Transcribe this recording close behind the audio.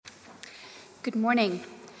Good morning.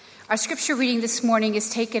 Our scripture reading this morning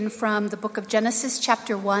is taken from the book of Genesis,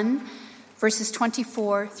 chapter 1, verses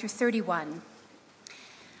 24 through 31.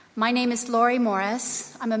 My name is Laurie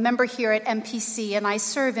Morris. I'm a member here at MPC, and I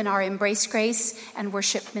serve in our Embrace Grace and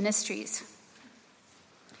Worship ministries.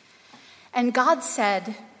 And God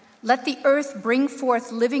said, "Let the earth bring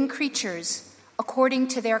forth living creatures according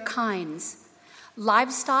to their kinds,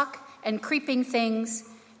 livestock and creeping things,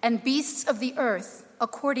 and beasts of the earth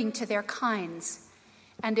according to their kinds."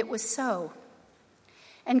 And it was so.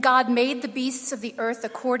 And God made the beasts of the earth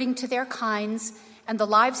according to their kinds, and the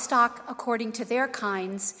livestock according to their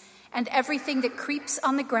kinds, and everything that creeps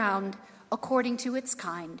on the ground according to its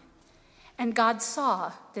kind. And God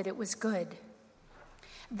saw that it was good.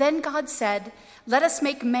 Then God said, "Let us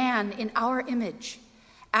make man in our image,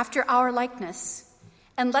 after our likeness,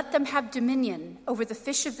 and let them have dominion over the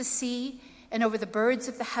fish of the sea, and over the birds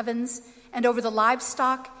of the heavens, and over the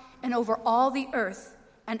livestock, and over all the earth,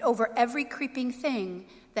 and over every creeping thing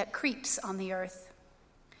that creeps on the earth."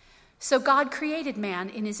 So God created man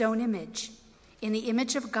in his own image. In the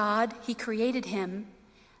image of God, he created him.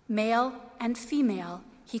 Male and female,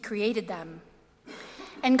 he created them.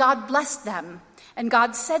 And God blessed them, and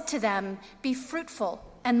God said to them, "Be fruitful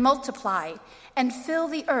and multiply, and fill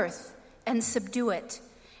the earth and subdue it,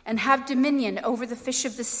 and have dominion over the fish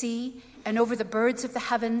of the sea, and over the birds of the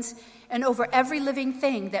heavens, and over every living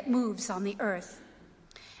thing that moves on the earth."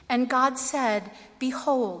 And God said,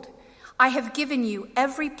 "Behold, I have given you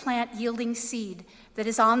every plant yielding seed that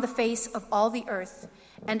is on the face of all the earth,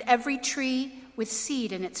 and every tree with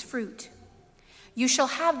seed in its fruit. You shall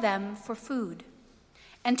have them for food.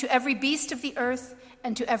 And to every beast of the earth,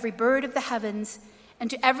 and to every bird of the heavens, and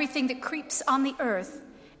to everything that creeps on the earth,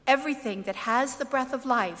 everything that has the breath of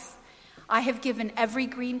life, I have given every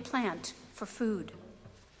green plant for food."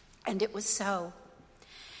 And it was so.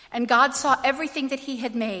 And God saw everything that he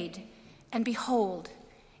had made, and behold,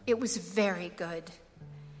 it was very good.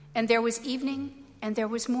 And there was evening, and there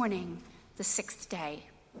was morning, the sixth day.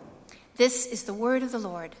 This is the word of the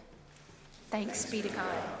Lord. Thanks be to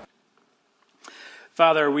God.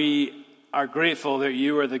 Father, we are grateful that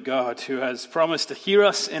you are the God who has promised to hear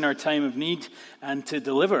us in our time of need and to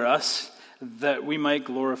deliver us that we might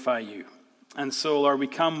glorify you. And so, Lord, we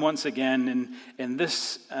come once again in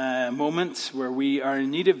this moment where we are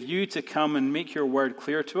in need of you to come and make your word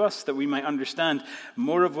clear to us, that we might understand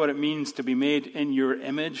more of what it means to be made in your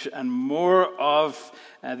image and more of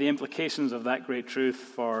the implications of that great truth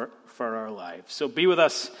for our lives. So be with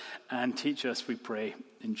us and teach us, we pray.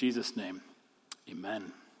 In Jesus' name,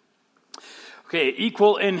 amen. Okay,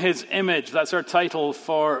 equal in his image. That's our title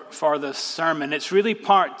for this sermon. It's really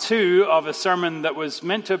part 2 of a sermon that was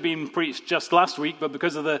meant to have been preached just last week, but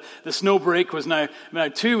because of the snow break was now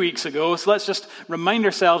 2 weeks ago. So let's just remind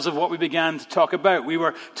ourselves of what we began to talk about. We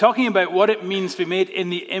were talking about what it means to be made in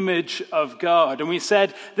the image of God. And we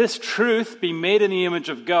said this truth, being made in the image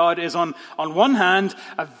of God, is on one hand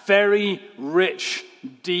a very rich,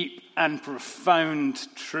 deep, and profound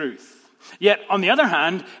truth. Yet, on the other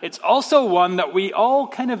hand, it's also one that we all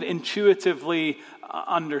kind of intuitively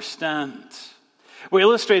understand. We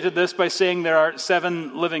illustrated this by saying there are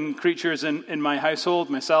 7 living creatures in my household,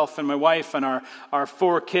 myself and my wife and our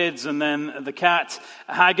 4 kids, and then the cat,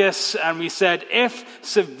 Haggis. And we said, if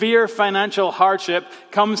severe financial hardship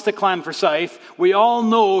comes to Clan Forsyth, we all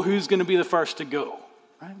know who's going to be the first to go,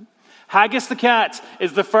 right? Haggis the cat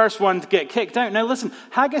is the first one to get kicked out. Now listen,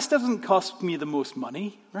 Haggis doesn't cost me the most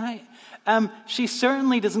money, right? She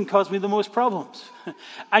certainly doesn't cause me the most problems.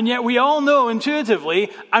 And yet we all know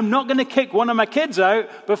intuitively, I'm not going to kick one of my kids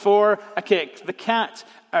out before I kick the cat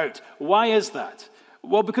out. Why is that?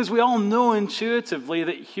 Well, because we all know intuitively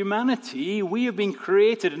that humanity, we have been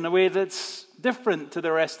created in a way that's different to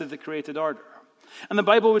the rest of the created order. And the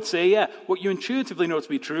Bible would say, yeah, what you intuitively know to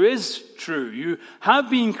be true is true. You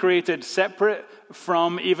have been created separate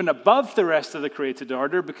from, even above the rest of the created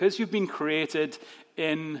order, because you've been created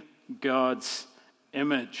in God's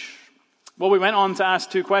image. Well, we went on to ask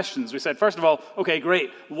 2 questions. We said, first of all, okay,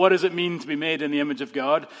 great. What does it mean to be made in the image of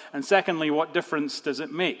God? And secondly, what difference does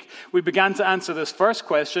it make? We began to answer this first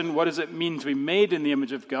question, what does it mean to be made in the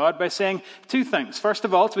image of God, by saying 2 things. First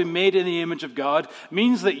of all, to be made in the image of God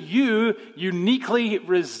means that you uniquely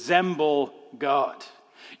resemble God.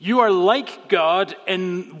 You are like God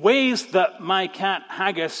in ways that my cat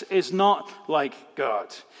Haggis is not like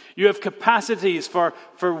God. You have capacities for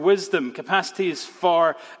wisdom, capacities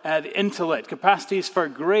for the intellect, capacities for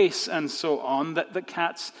grace and so on that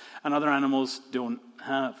cats and other animals don't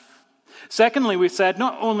have. Secondly, we said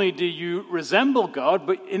not only do you resemble God,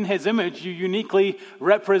 but in his image you uniquely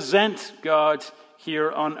represent God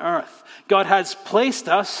here on earth. God has placed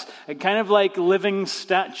us kind of like living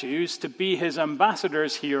statues to be his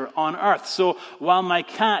ambassadors here on earth. So while my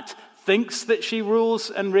cat thinks that she rules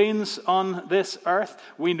and reigns on this earth,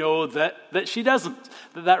 we know that she doesn't.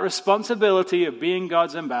 That responsibility of being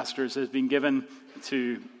God's ambassadors has been given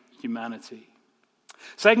to humanity.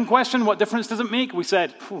 Second question, what difference does it make? We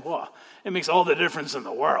said, it makes all the difference in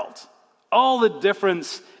the world. All the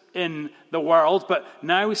difference in the world. But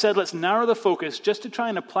now we said, let's narrow the focus just to try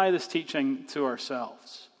and apply this teaching to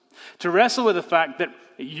ourselves. To wrestle with the fact that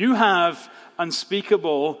you have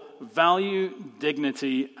unspeakable value,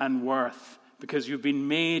 dignity, and worth because you've been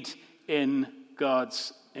made in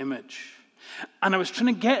God's image. And I was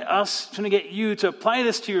trying to get you to apply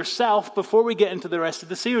this to yourself before we get into the rest of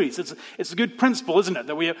the series. It's a good principle, isn't it?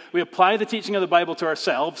 That we apply the teaching of the Bible to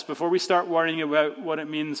ourselves before we start worrying about what it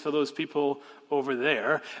means for those people over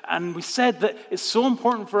there. And we said that it's so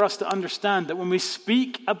important for us to understand that when we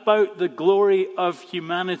speak about the glory of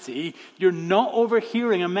humanity, you're not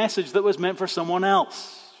overhearing a message that was meant for someone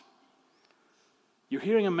else. You're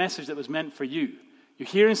hearing a message that was meant for you. You're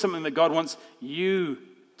hearing something that God wants you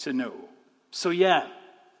to know. So yeah,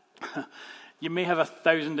 you may have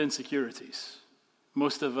 1,000 insecurities.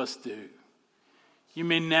 Most of us do. You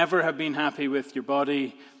may never have been happy with your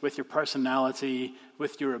body, with your personality,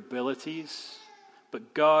 with your abilities.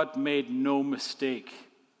 But God made no mistake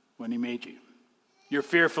when he made you. You're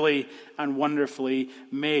fearfully and wonderfully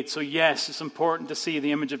made. So yes, it's important to see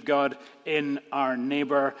the image of God in our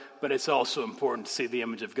neighbor, but it's also important to see the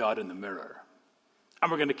image of God in the mirror.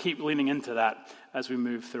 And we're going to keep leaning into that as we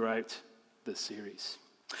move throughout this series.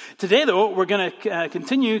 Today, though, we're going to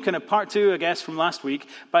continue kind of part 2, I guess, from last week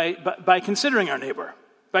by considering our neighbor.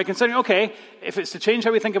 By considering, okay, if it's to change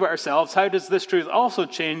how we think about ourselves, how does this truth also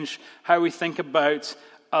change how we think about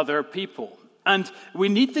other people? And we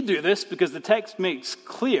need to do this because the text makes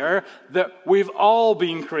clear that we've all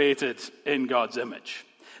been created in God's image.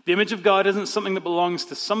 The image of God isn't something that belongs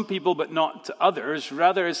to some people but not to others.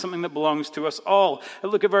 Rather, it's something that belongs to us all.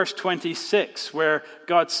 Look at verse 26, where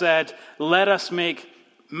God said, "Let us make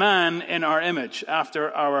man in our image,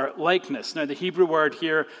 after our likeness." Now, the Hebrew word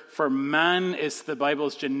here for man is the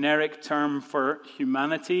Bible's generic term for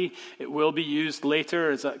humanity. It will be used later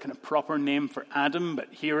as a kind of proper name for Adam, but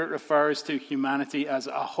here it refers to humanity as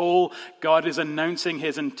a whole. God is announcing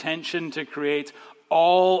his intention to create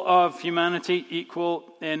all of humanity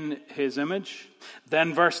equal in his image.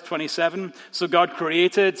 Then verse 27, so God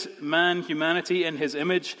created man, humanity in his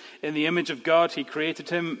image. In the image of God, he created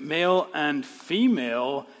him. Male and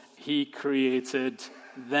female, he created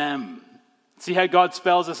them. See how God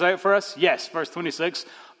spells this out for us? Yes, verse 26,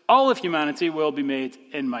 all of humanity will be made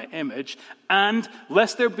in my image. And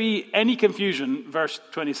lest there be any confusion, verse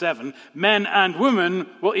 27, men and women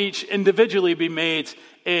will each individually be made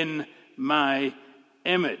in my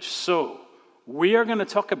image. So, we are going to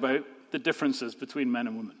talk about the differences between men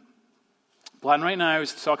and women. Plan right now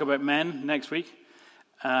is to talk about men next week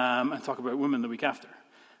and talk about women the week after.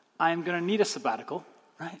 I'm going to need a sabbatical,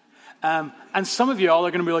 right? And some of you all are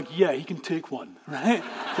going to be like, yeah, he can take one, right?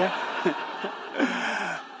 Okay?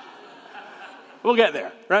 We'll get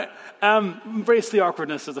there, right? Embrace the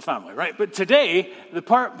awkwardness of the family, right? But today, the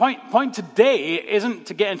point today isn't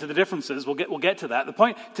to get into the differences. We'll get to that. The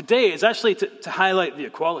point today is actually to highlight the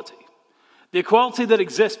equality. The equality that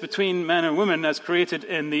exists between men and women as created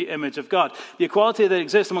in the image of God. The equality that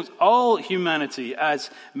exists amongst all humanity as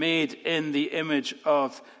made in the image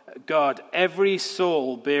of God. Every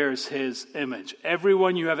soul bears his image.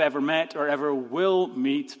 Everyone you have ever met or ever will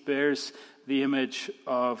meet bears the image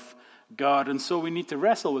of God. And so we need to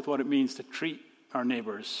wrestle with what it means to treat our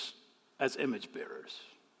neighbors as image bearers.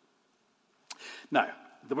 Now,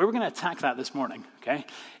 the way we're going to attack that this morning, okay,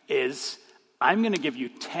 is I'm going to give you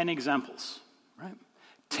 10 examples, right?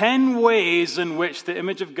 10 ways in which the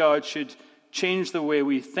image of God should change the way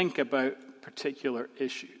we think about particular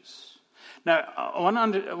issues. Now, I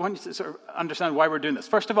want you to sort of understand why we're doing this.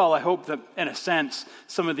 First of all, I hope that, in a sense,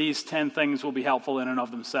 some of these 10 things will be helpful in and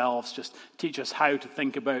of themselves, just teach us how to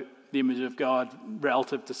think about the image of God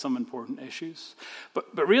relative to some important issues. But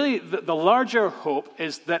really, the larger hope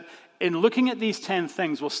is that in looking at these 10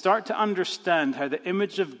 things, we'll start to understand how the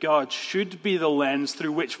image of God should be the lens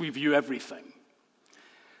through which we view everything.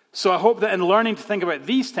 So I hope that in learning to think about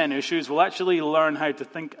these 10 issues, we'll actually learn how to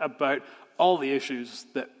think about all the issues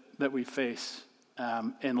that we face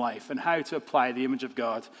in life and how to apply the image of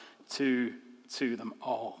God to them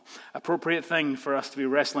all. Appropriate thing for us to be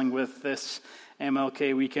wrestling with this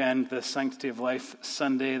MLK weekend, the Sanctity of Life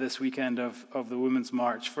Sunday, this weekend of the Women's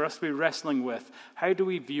March, for us to be wrestling with how do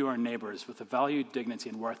we view our neighbors with the value, dignity,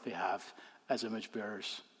 and worth they have as image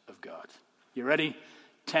bearers of of God. You ready?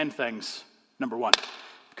 10 things. Number 1,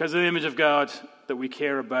 because of the image of God that we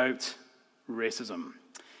care about racism.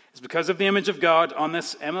 It's because of the image of God on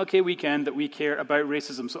this MLK weekend that we care about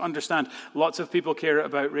racism. So understand, lots of people care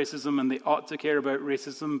about racism and they ought to care about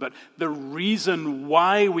racism, but the reason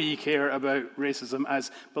why we care about racism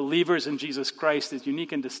as believers in Jesus Christ is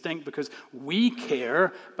unique and distinct because we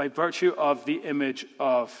care by virtue of the image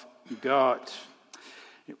of God.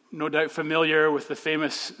 No doubt familiar with the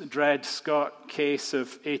famous Dred Scott case of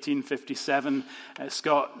 1857.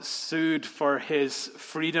 Scott sued for his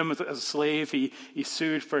freedom as a slave. He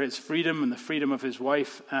sued for his freedom and the freedom of his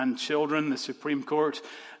wife and children. The Supreme Court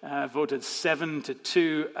voted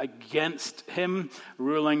 7-2 against him,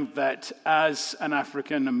 ruling that as an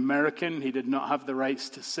African American, he did not have the rights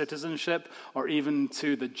to citizenship or even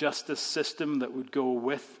to the justice system that would go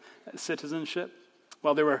with citizenship.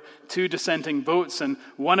 Well, there were 2 dissenting votes, and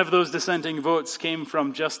one of those dissenting votes came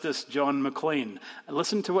from Justice John McLean.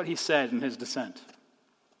 Listen to what he said in his dissent.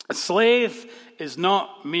 A slave is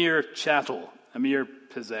not mere chattel, a mere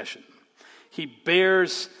possession. He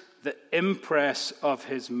bears the impress of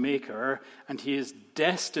his maker, and he is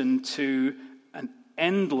destined to an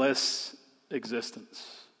endless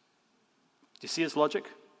existence. Do you see his logic?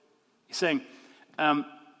 He's saying, a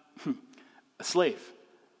slave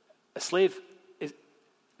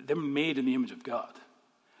they're made in the image of God.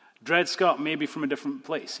 Dred Scott may be from a different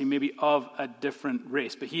place. He may be of a different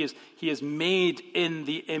race, but he is made in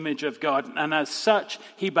the image of God. And as such,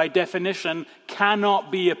 he by definition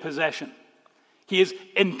cannot be a possession. He is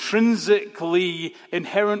intrinsically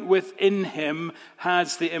inherent within him,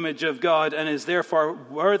 has the image of God, and is therefore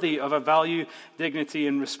worthy of a value, dignity,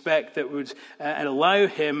 and respect that would allow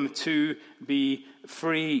him to be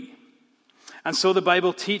free. And so the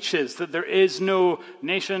Bible teaches that there is no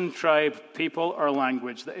nation, tribe, people, or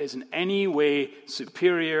language that is in any way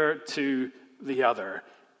superior to the other,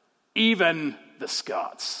 even the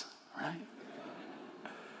Scots, right?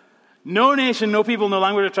 No nation, no people, no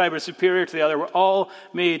language or tribe are superior to the other. We're all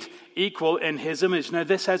made equal in his image. Now,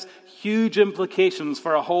 this has huge implications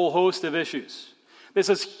for a whole host of issues. This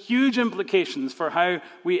has huge implications for how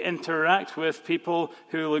we interact with people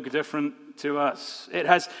who look different to us. It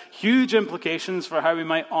has huge implications for how we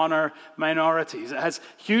might honor minorities. It has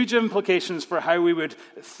huge implications for how we would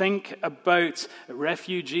think about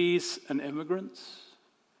refugees and immigrants.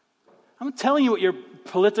 I'm not telling you what your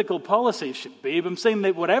political policy should be, but I'm saying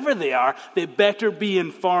that whatever they are, they better be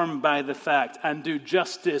informed by the fact and do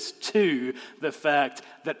justice to the fact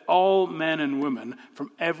that all men and women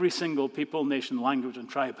from every single people, nation, language, and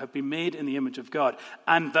tribe have been made in the image of God.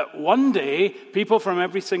 And that one day, people from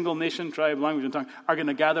every single nation, tribe, language, and tongue are going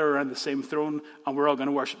to gather around the same throne and we're all going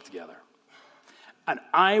to worship together. And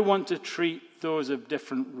I want to treat those of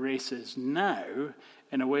different races now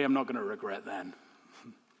in a way I'm not going to regret then.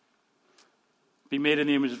 Being made in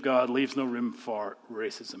the image of God leaves no room for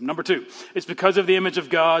racism. Number 2, it's because of the image of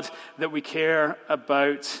God that we care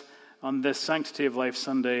about, on this Sanctity of Life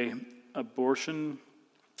Sunday, abortion.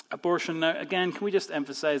 Abortion, now again, can we just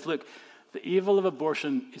emphasize, look, the evil of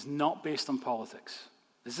abortion is not based on politics.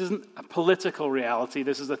 This isn't a political reality,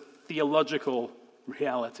 this is a theological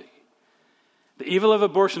reality. The evil of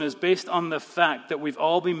abortion is based on the fact that we've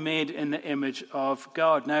all been made in the image of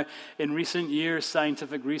God. Now, in recent years,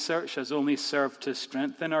 scientific research has only served to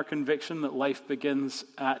strengthen our conviction that life begins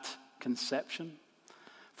at conception.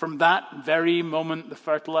 From that very moment, the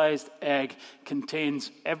fertilized egg contains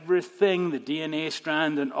everything, the DNA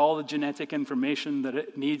strand and all the genetic information that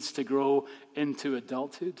it needs to grow into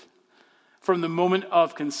adulthood. From the moment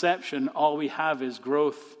of conception, all we have is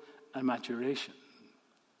growth and maturation.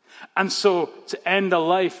 And so to end a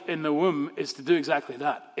life in the womb is to do exactly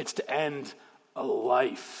that. It's to end a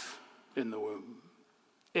life in the womb.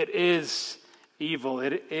 It is evil.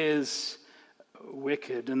 It is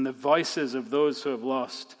wicked. And the voices of those who have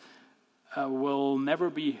lost will never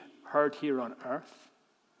be heard here on earth.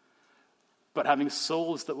 But having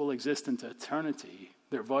souls that will exist into eternity,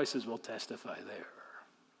 their voices will testify there.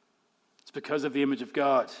 It's because of the image of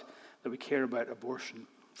God that we care about abortion.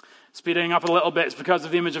 Speeding up a little bit, it's because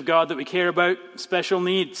of the image of God that we care about special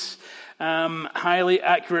needs. Highly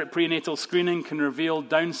accurate prenatal screening can reveal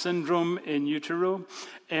Down syndrome in utero.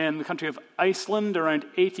 In the country of Iceland, around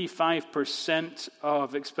 85%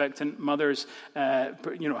 of expectant mothers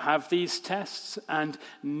have these tests, and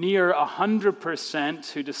near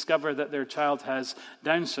 100% who discover that their child has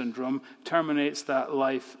Down syndrome terminates that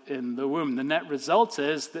life in the womb. The net result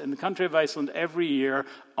is that in the country of Iceland, every year,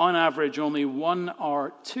 on average, only 1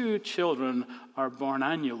 or 2 children are born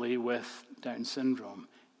annually with Down syndrome.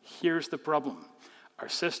 Here's the problem. our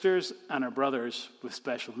sisters and our brothers with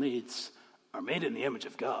special needs are made in the image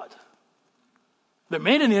of God. They're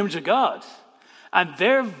made in the image of God. And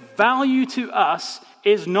their value to us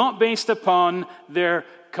is not based upon their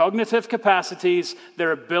cognitive capacities,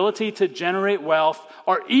 their ability to generate wealth,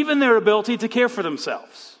 or even their ability to care for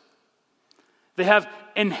themselves. They have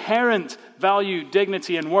inherent value,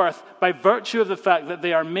 dignity, and worth by virtue of the fact that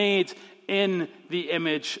they are made in the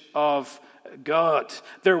image of God.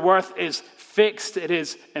 Their worth is fixed, it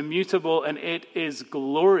is immutable, and it is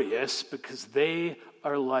glorious because they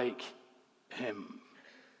are like Him.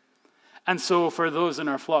 And so for those in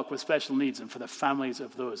our flock with special needs and for the families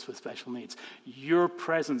of those with special needs, your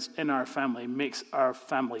presence in our family makes our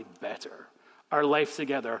family better, our life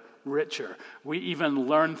together richer. We even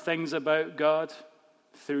learn things about God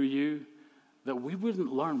through you that we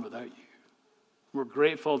wouldn't learn without you. We're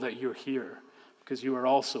grateful that you're here because you are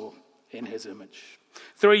also in His image.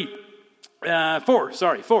 4.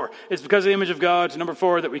 It's because of the image of God. Number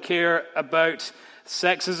 4, that we care about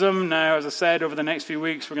sexism. Now, as I said, over the next few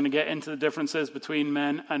weeks, we're going to get into the differences between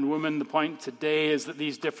men and women. The point today is that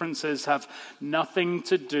these differences have nothing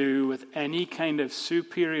to do with any kind of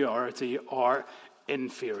superiority or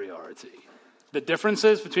inferiority. The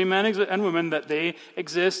differences between men and women, that they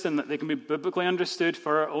exist and that they can be biblically understood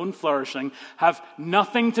for our own flourishing, have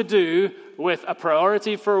nothing to do with a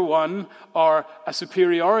priority for one or a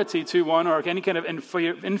superiority to one or any kind of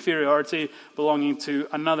inferiority belonging to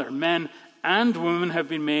another. Men and women have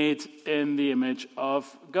been made in the image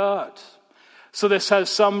of God. So this has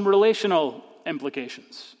some relational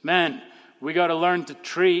implications. Men, we got to learn to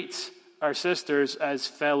treat our sisters as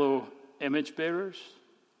fellow image bearers.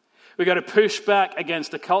 We got to push back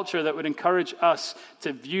against a culture that would encourage us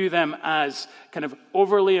to view them as kind of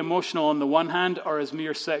overly emotional on the one hand or as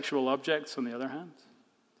mere sexual objects on the other hand.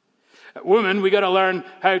 Women, we got to learn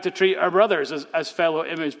how to treat our brothers as fellow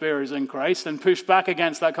image bearers in Christ and push back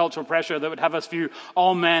against that cultural pressure that would have us view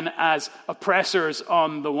all men as oppressors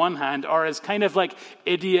on the one hand or as kind of like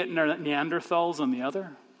idiot Neanderthals on the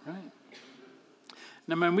other, right?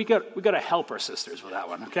 Now, man, we got to help our sisters with that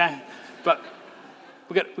one, okay? But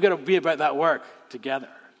we got to be about that work together.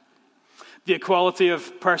 The equality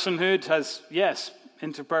of personhood has, yes,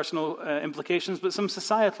 interpersonal implications, but some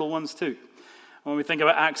societal ones too. When we think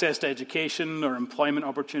about access to education or employment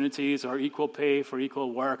opportunities or equal pay for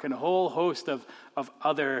equal work and a whole host of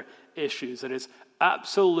other issues, it is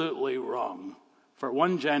absolutely wrong for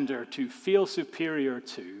one gender to feel superior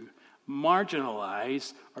to,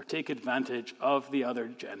 marginalize, or take advantage of the other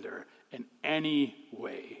gender in any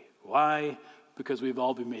way. Why? Because we've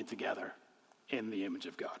all been made together in the image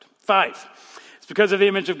of God. 5, it's because of the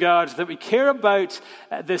image of God that we care about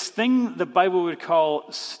this thing the Bible would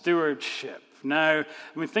call stewardship. Now,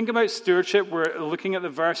 when we think about stewardship, we're looking at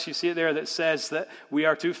the verse, you see it there, that says that we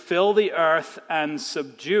are to fill the earth and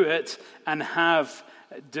subdue it and have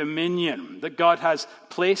dominion. That God has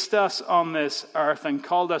placed us on this earth and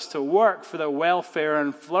called us to work for the welfare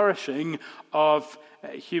and flourishing of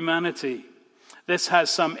humanity. This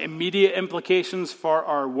has some immediate implications for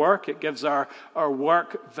our work. It gives our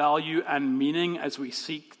work value and meaning as we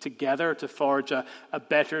seek together to forge a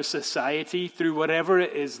better society through whatever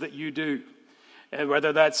it is that you do.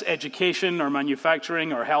 Whether that's education or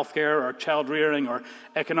manufacturing or healthcare or child rearing or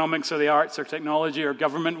economics or the arts or technology or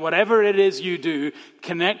government, whatever it is you do,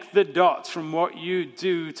 connect the dots from what you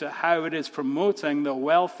do to how it is promoting the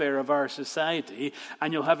welfare of our society,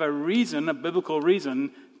 and you'll have a biblical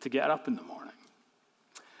reason to get up in the morning.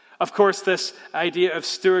 Of course, this idea of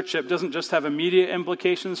stewardship doesn't just have immediate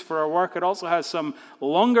implications for our work, it also has some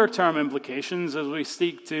longer-term implications as we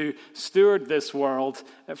seek to steward this world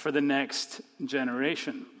for the next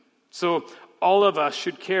generation. So all of us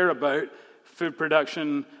should care about food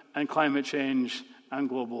production and climate change and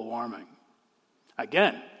global warming.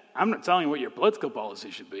 Again, I'm not telling you what your political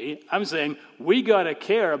policy should be. I'm saying we got to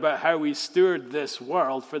care about how we steward this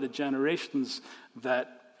world for the generations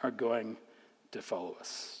that are going to follow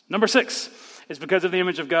us. Number 6, it's because of the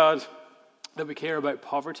image of God that we care about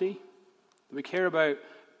poverty. We care about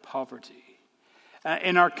poverty.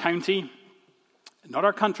 In our county, not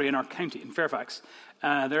our country, in our county, in Fairfax,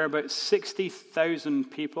 there are about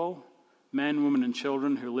 60,000 people, men, women, and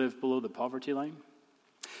children, who live below the poverty line.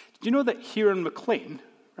 Did you know that here in McLean,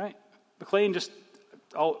 right? McLean, just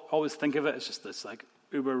always think of it as just this like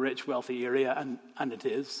uber rich, wealthy area, and it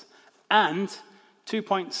is. And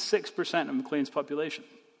 2.6% of McLean's population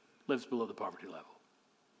lives below the poverty level.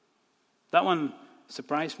 That one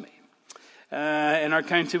surprised me. In our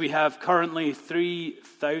county, we have currently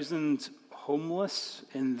 3,000 homeless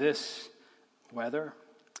in this weather.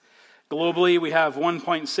 Globally, we have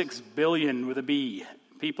 1.6 billion with a B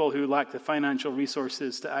people who lack the financial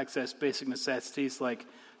resources to access basic necessities like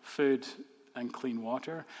food and clean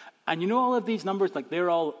water. And you know all of these numbers, like they're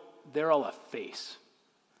all a face.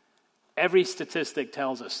 Every statistic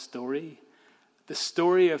tells a story, the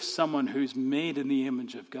story of someone who's made in the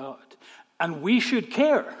image of God. And we should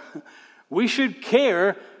care. We should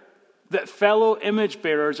care that fellow image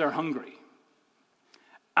bearers are hungry.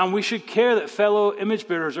 And we should care that fellow image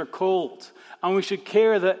bearers are cold. And we should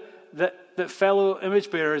care that fellow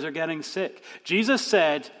image bearers are getting sick. Jesus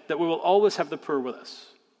said that we will always have the poor with us.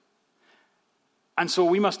 And so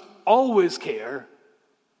we must always care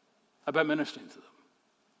about ministering to them.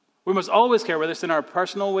 We must always care, whether it's in our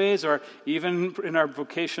personal ways or even in our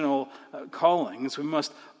vocational callings. We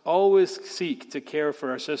must always seek to care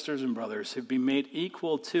for our sisters and brothers who've been made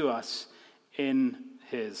equal to us in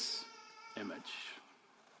his image.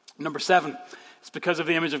 Number 7, it's because of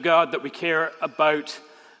the image of God that we care about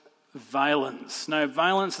violence. Now,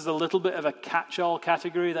 violence is a little bit of a catch-all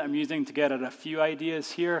category that I'm using to get at a few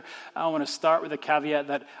ideas here. I want to start with a caveat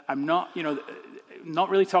that I'm not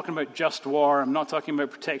really talking about just war. I'm not talking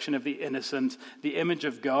about protection of the innocent. The image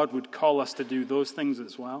of God would call us to do those things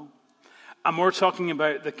as well. I'm more talking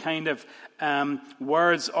about the kind of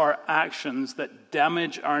words or actions that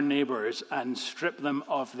damage our neighbors and strip them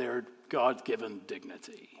of their God-given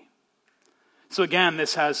dignity. So again,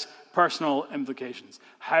 this has personal implications.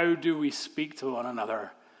 How do we speak to one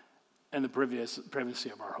another in the privacy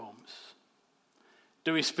of our homes?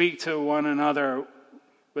 Do we speak to one another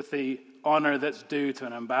with the honor that's due to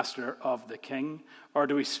an ambassador of the king? Or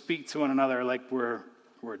do we speak to one another like we're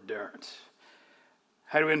dirt?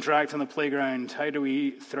 How do we interact on the playground? How do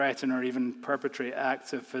we threaten or even perpetrate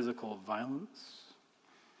acts of physical violence?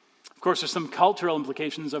 Of course, there's some cultural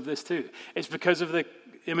implications of this too. It's because of the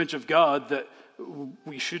image of God that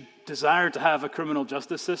we should desire to have a criminal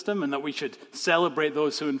justice system and that we should celebrate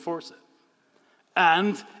those who enforce it.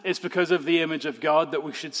 And it's because of the image of God that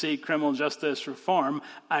we should seek criminal justice reform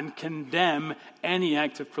and condemn any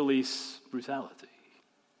act of police brutality.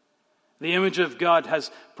 The image of God has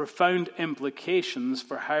profound implications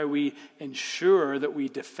for how we ensure that we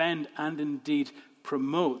defend and indeed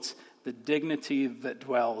promote the dignity that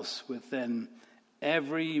dwells within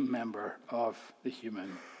every member of the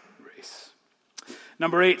human race.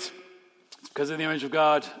 Number 8, it's because of the image of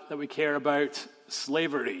God that we care about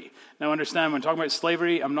slavery. Now understand, when talking about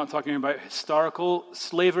slavery, I'm not talking about historical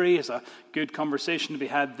slavery. It's a good conversation to be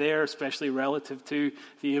had there, especially relative to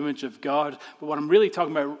the image of God. But what I'm really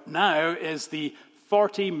talking about now is the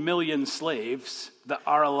 40 million slaves that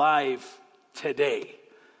are alive today.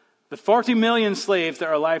 The 40 million slaves that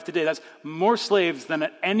are alive today, that's more slaves than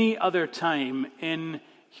at any other time in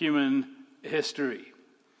human history.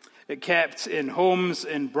 It kept in homes,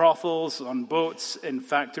 in brothels, on boats, in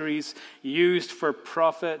factories, used for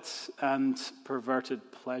profit and perverted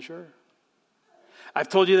pleasure. I've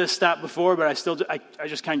told you this stat before, but I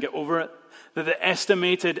just can't get over it. That the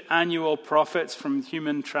estimated annual profits from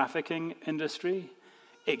human trafficking industry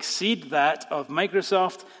exceed that of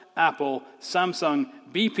Microsoft, Apple, Samsung,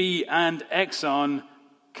 BP, and Exxon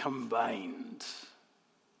combined.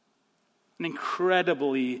 An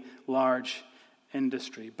incredibly large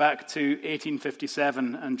industry. Back to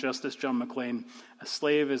 1857 and Justice John Maclean, a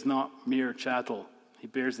slave is not mere chattel. He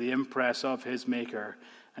bears the impress of his maker,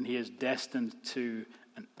 and he is destined to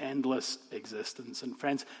an endless existence. And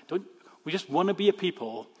friends, we just want to be a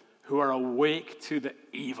people who are awake to the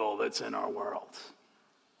evil that's in our world.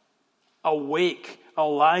 Awake,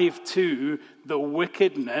 alive to the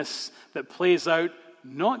wickedness that plays out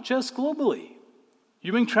not just globally.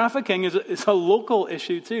 Human trafficking is a local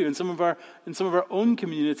issue too, in some of our own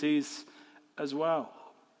communities as well.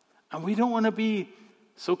 And we don't want to be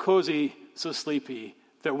so cozy, so sleepy,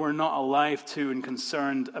 that we're not alive to and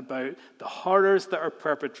concerned about the horrors that are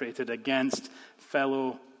perpetrated against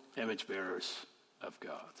fellow image bearers of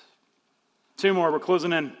God. 2 more, we're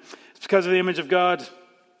closing in. It's because of the image of God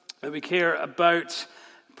that we care about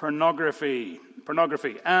pornography.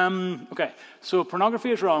 Okay, so pornography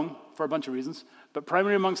is wrong for a bunch of reasons. But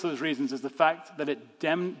primary amongst those reasons is the fact that it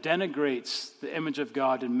denigrates the image of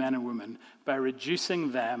God in men and women by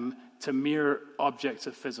reducing them to mere objects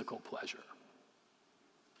of physical pleasure.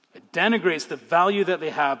 It denigrates the value that they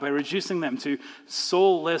have by reducing them to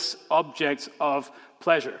soulless objects of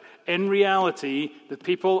pleasure. In reality, the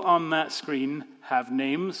people on that screen have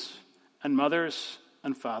names and mothers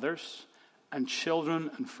and fathers and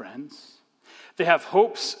children and friends. They have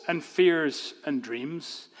hopes and fears and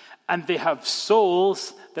dreams. And they have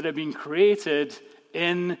souls that have been created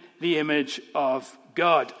in the image of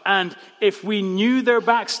God. And if we knew their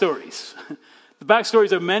backstories, The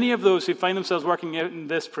backstories of many of those who find themselves working out in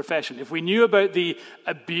this profession. If we knew about the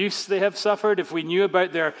abuse they have suffered, if we knew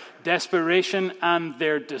about their desperation and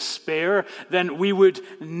their despair, then we would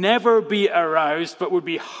never be aroused, but would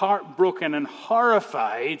be heartbroken and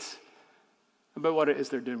horrified about what it is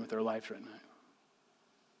they're doing with their lives right now.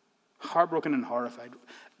 Heartbroken and horrified.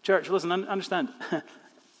 Church, listen, understand.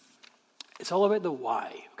 It's all about the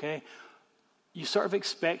why, okay? You sort of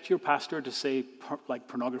expect your pastor to say, like,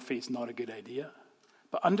 pornography is not a good idea.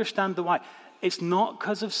 But understand the why. It's not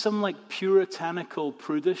because of some, like, puritanical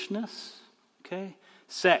prudishness, okay?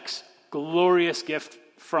 Sex, glorious gift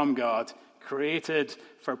from God, created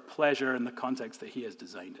for pleasure in the context that he has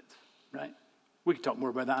designed it, right? We could talk more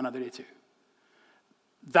about that another day too.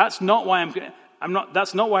 That's not why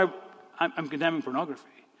I'm condemning pornography.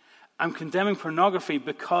 I'm condemning pornography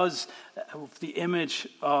because of the image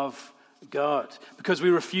of God, because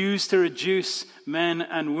we refuse to reduce men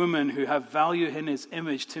and women who have value in his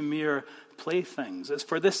image to mere playthings. It's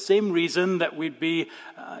for this same reason that we'd be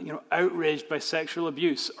outraged by sexual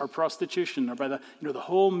abuse or prostitution or by the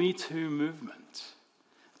whole Me Too movement.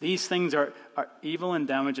 These things are evil and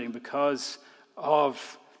damaging because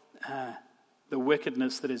of the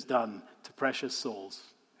wickedness that is done to precious souls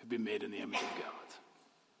who've been made in the image of God.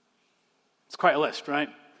 It's quite a list, right?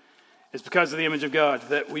 It's because of the image of God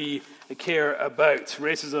that we care about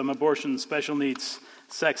racism, abortion, special needs,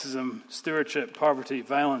 sexism, stewardship, poverty,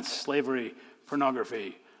 violence, slavery,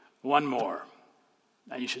 pornography. One more,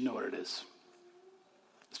 and you should know what it is.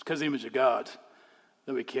 It's because of the image of God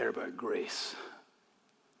that we care about grace.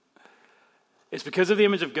 It's because of the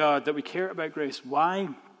image of God that we care about grace. Why?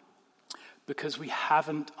 Because we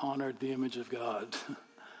haven't honored the image of God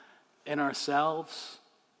in ourselves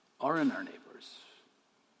or in our neighbors.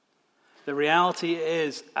 The reality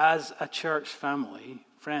is, as a church family,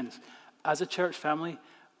 friends, as a church family,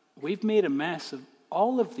 we've made a mess of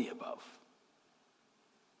all of the above.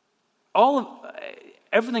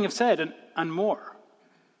 Everything I've said and more.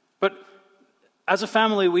 But as a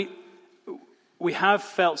family, we have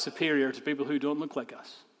felt superior to people who don't look like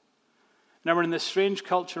us. Now we're in this strange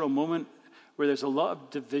cultural moment where there's a lot of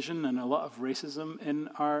division and a lot of racism in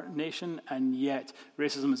our nation, and yet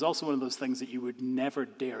racism is also one of those things that you would never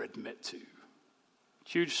dare admit to.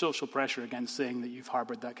 Huge social pressure against saying that you've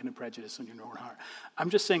harbored that kind of prejudice in your own heart.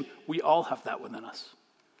 I'm just saying we all have that within us.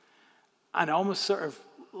 And I almost sort of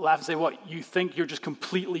laugh and say, what, you think you're just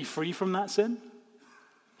completely free from that sin?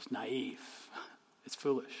 It's naive. It's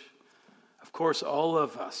foolish. Of course, all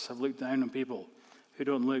of us have looked down on people who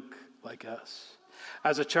don't look like us.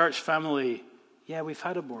 As a church family, yeah, we've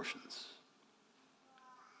had abortions.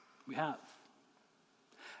 We have.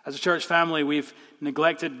 As a church family, we've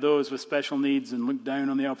neglected those with special needs and looked down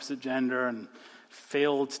on the opposite gender and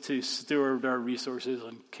failed to steward our resources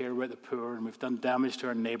and care about the poor, and we've done damage to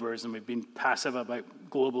our neighbors, and we've been passive about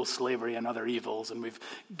global slavery and other evils, and we've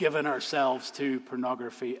given ourselves to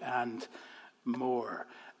pornography and more.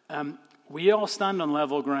 We all stand on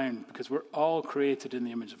level ground because we're all created in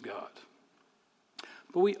the image of God.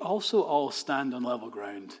 But we also all stand on level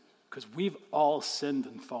ground because we've all sinned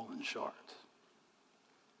and fallen short.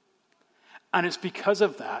 And it's because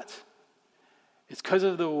of that, it's because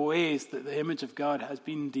of the ways that the image of God has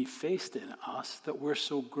been defaced in us that we're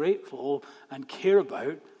so grateful and care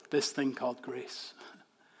about this thing called grace.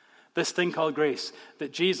 This thing called grace,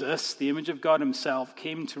 that Jesus, the image of God himself,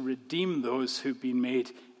 came to redeem those who've been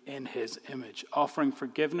made in his image, offering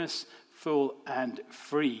forgiveness full and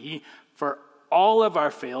free for all of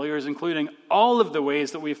our failures, including all of the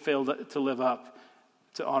ways that we've failed to live up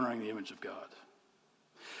to honoring the image of God.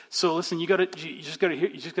 So listen, you just got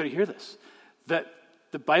to hear this. That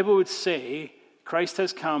the Bible would say Christ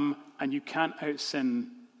has come and you can't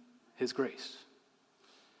out-sin his grace.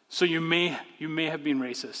 So you may have been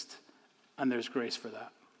racist, and there's grace for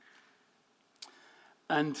that.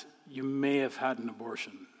 And you may have had an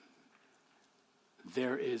abortion.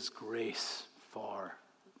 There is grace for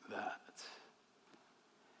that.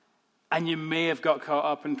 And you may have got caught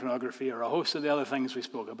up in pornography or a host of the other things we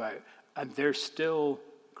spoke about, and there's still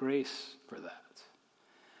grace for that.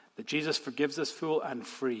 That Jesus forgives us full and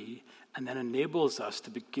free, and then enables us to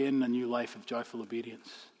begin a new life of joyful obedience.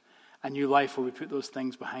 A new life where we put those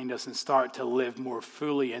things behind us and start to live more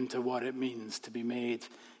fully into what it means to be made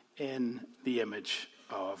in the image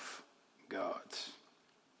of God.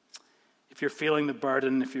 If you're feeling the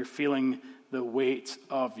burden, if you're feeling the weight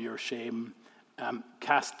of your shame,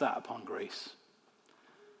 cast that upon grace.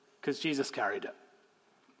 Because Jesus carried it.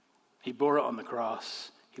 He bore it on the cross.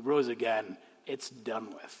 He rose again. It's done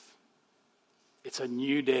with. It's a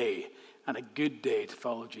new day and a good day to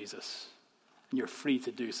follow Jesus. And you're free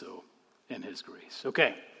to do so in his grace.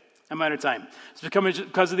 Okay, I'm out of time. It's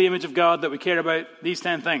because of the image of God that we care about these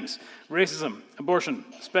 10 things: racism, abortion,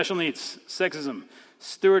 special needs, sexism,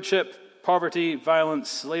 stewardship, poverty, violence,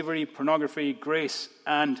 slavery, pornography, grace,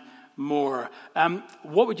 and more.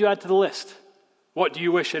 What would you add to the list? What do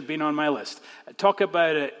you wish had been on my list? Talk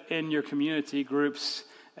about it in your community groups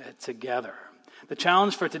together. The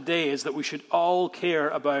challenge for today is that we should all care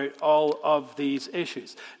about all of these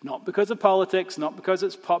issues. Not because of politics, not because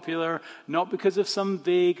it's popular, not because of some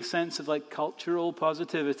vague sense of cultural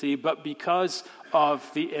positivity, but because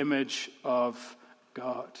of the image of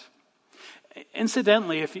God.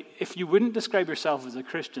 Incidentally, if you wouldn't describe yourself as a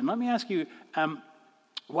Christian, let me ask you,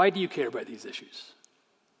 why do you care about these issues?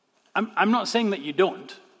 I'm not saying that you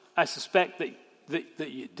don't. I suspect that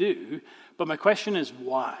you do. But my question is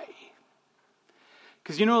why?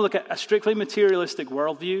 Because a strictly materialistic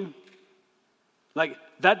worldview,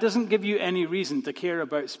 that doesn't give you any reason to care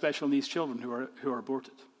about special needs children who are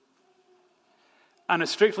aborted. And a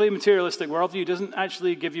strictly materialistic worldview doesn't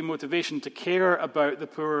actually give you motivation to care about the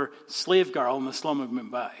poor slave girl in the slum of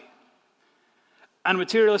Mumbai. And a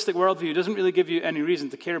materialistic worldview doesn't really give you any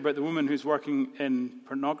reason to care about the woman who's working in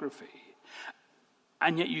pornography.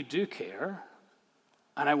 And yet you do care,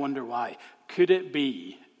 and I wonder why. Could it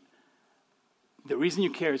be the reason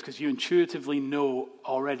you care is because you intuitively know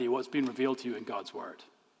already what's been revealed to you in God's Word?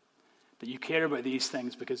 That you care about these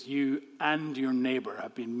things because you and your neighbor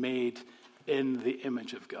have been made in the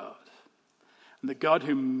image of God. And the God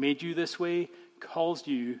who made you this way calls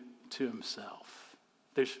you to himself.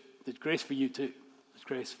 There's grace for you too.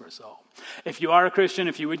 Grace for us all. If you are a Christian,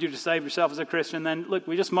 if you would describe yourself as a Christian, then look,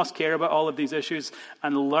 we just must care about all of these issues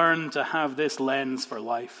and learn to have this lens for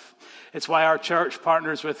life. It's why our church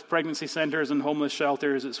partners with pregnancy centers and homeless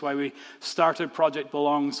shelters. It's why we started Project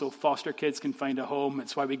Belong so foster kids can find a home.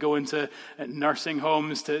 It's why we go into nursing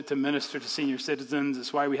homes to minister to senior citizens.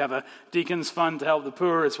 It's why we have a deacons fund to help the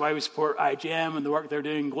poor. It's why we support IGM and the work they're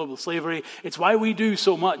doing in global slavery. It's why we do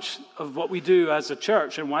so much of what we do as a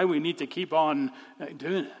church and why we need to keep on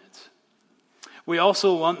doing it. We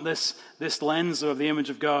also want this lens of the image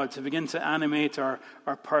of God to begin to animate our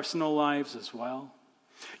personal lives as well.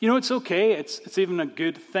 It's okay. It's even a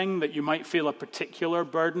good thing that you might feel a particular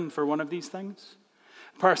burden for one of these things.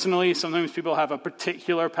 Personally, sometimes people have a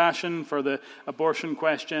particular passion for the abortion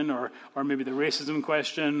question or maybe the racism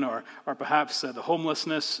question or perhaps the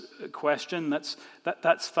homelessness question.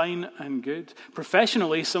 That's fine and good.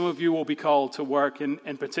 Professionally, some of you will be called to work in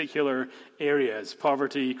particular areas: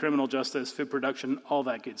 poverty, criminal justice, food production, all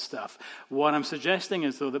that good stuff. What I'm suggesting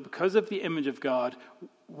is, though, that because of the image of God,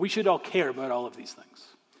 we should all care about all of these things.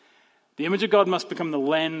 The image of God must become the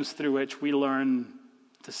lens through which we learn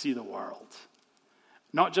to see the world.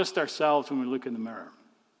 Not just ourselves when we look in the mirror,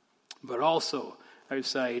 but also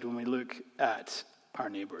outside when we look at our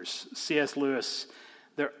neighbors. C.S. Lewis,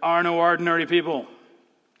 there are no ordinary people.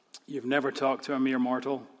 You've never talked to a mere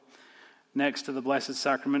mortal. Next to the Blessed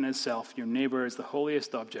Sacrament itself, your neighbor is the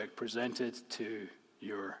holiest object presented to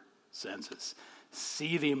your senses.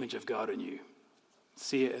 See the image of God in you.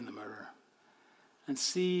 See it in the mirror. And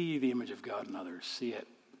see the image of God in others. See it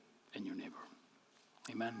in your neighbor.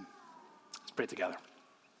 Amen. Let's pray together.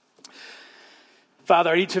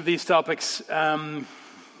 Father, each of these topics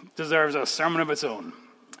deserves a sermon of its own.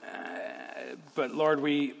 But Lord,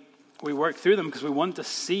 we work through them because we want to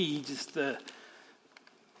see just the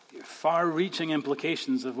far-reaching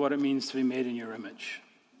implications of what it means to be made in your image.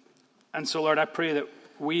 And so, Lord, I pray that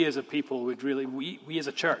we as a people would really, we as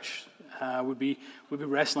a church would be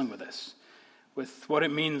wrestling with this, with what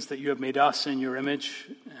it means that you have made us in your image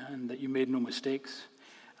and that you made no mistakes,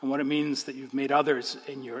 and what it means that you've made others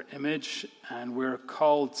in your image, and we're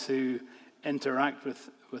called to interact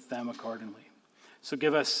with them accordingly. So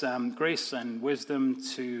give us grace and wisdom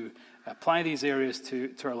to apply these areas to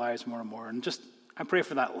our lives more and more. And just, I pray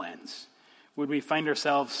for that lens. Would we find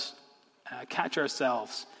ourselves, catch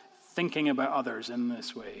ourselves thinking about others in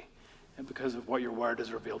this way because of what your word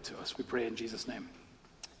has revealed to us. We pray in Jesus' name.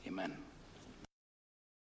 Amen.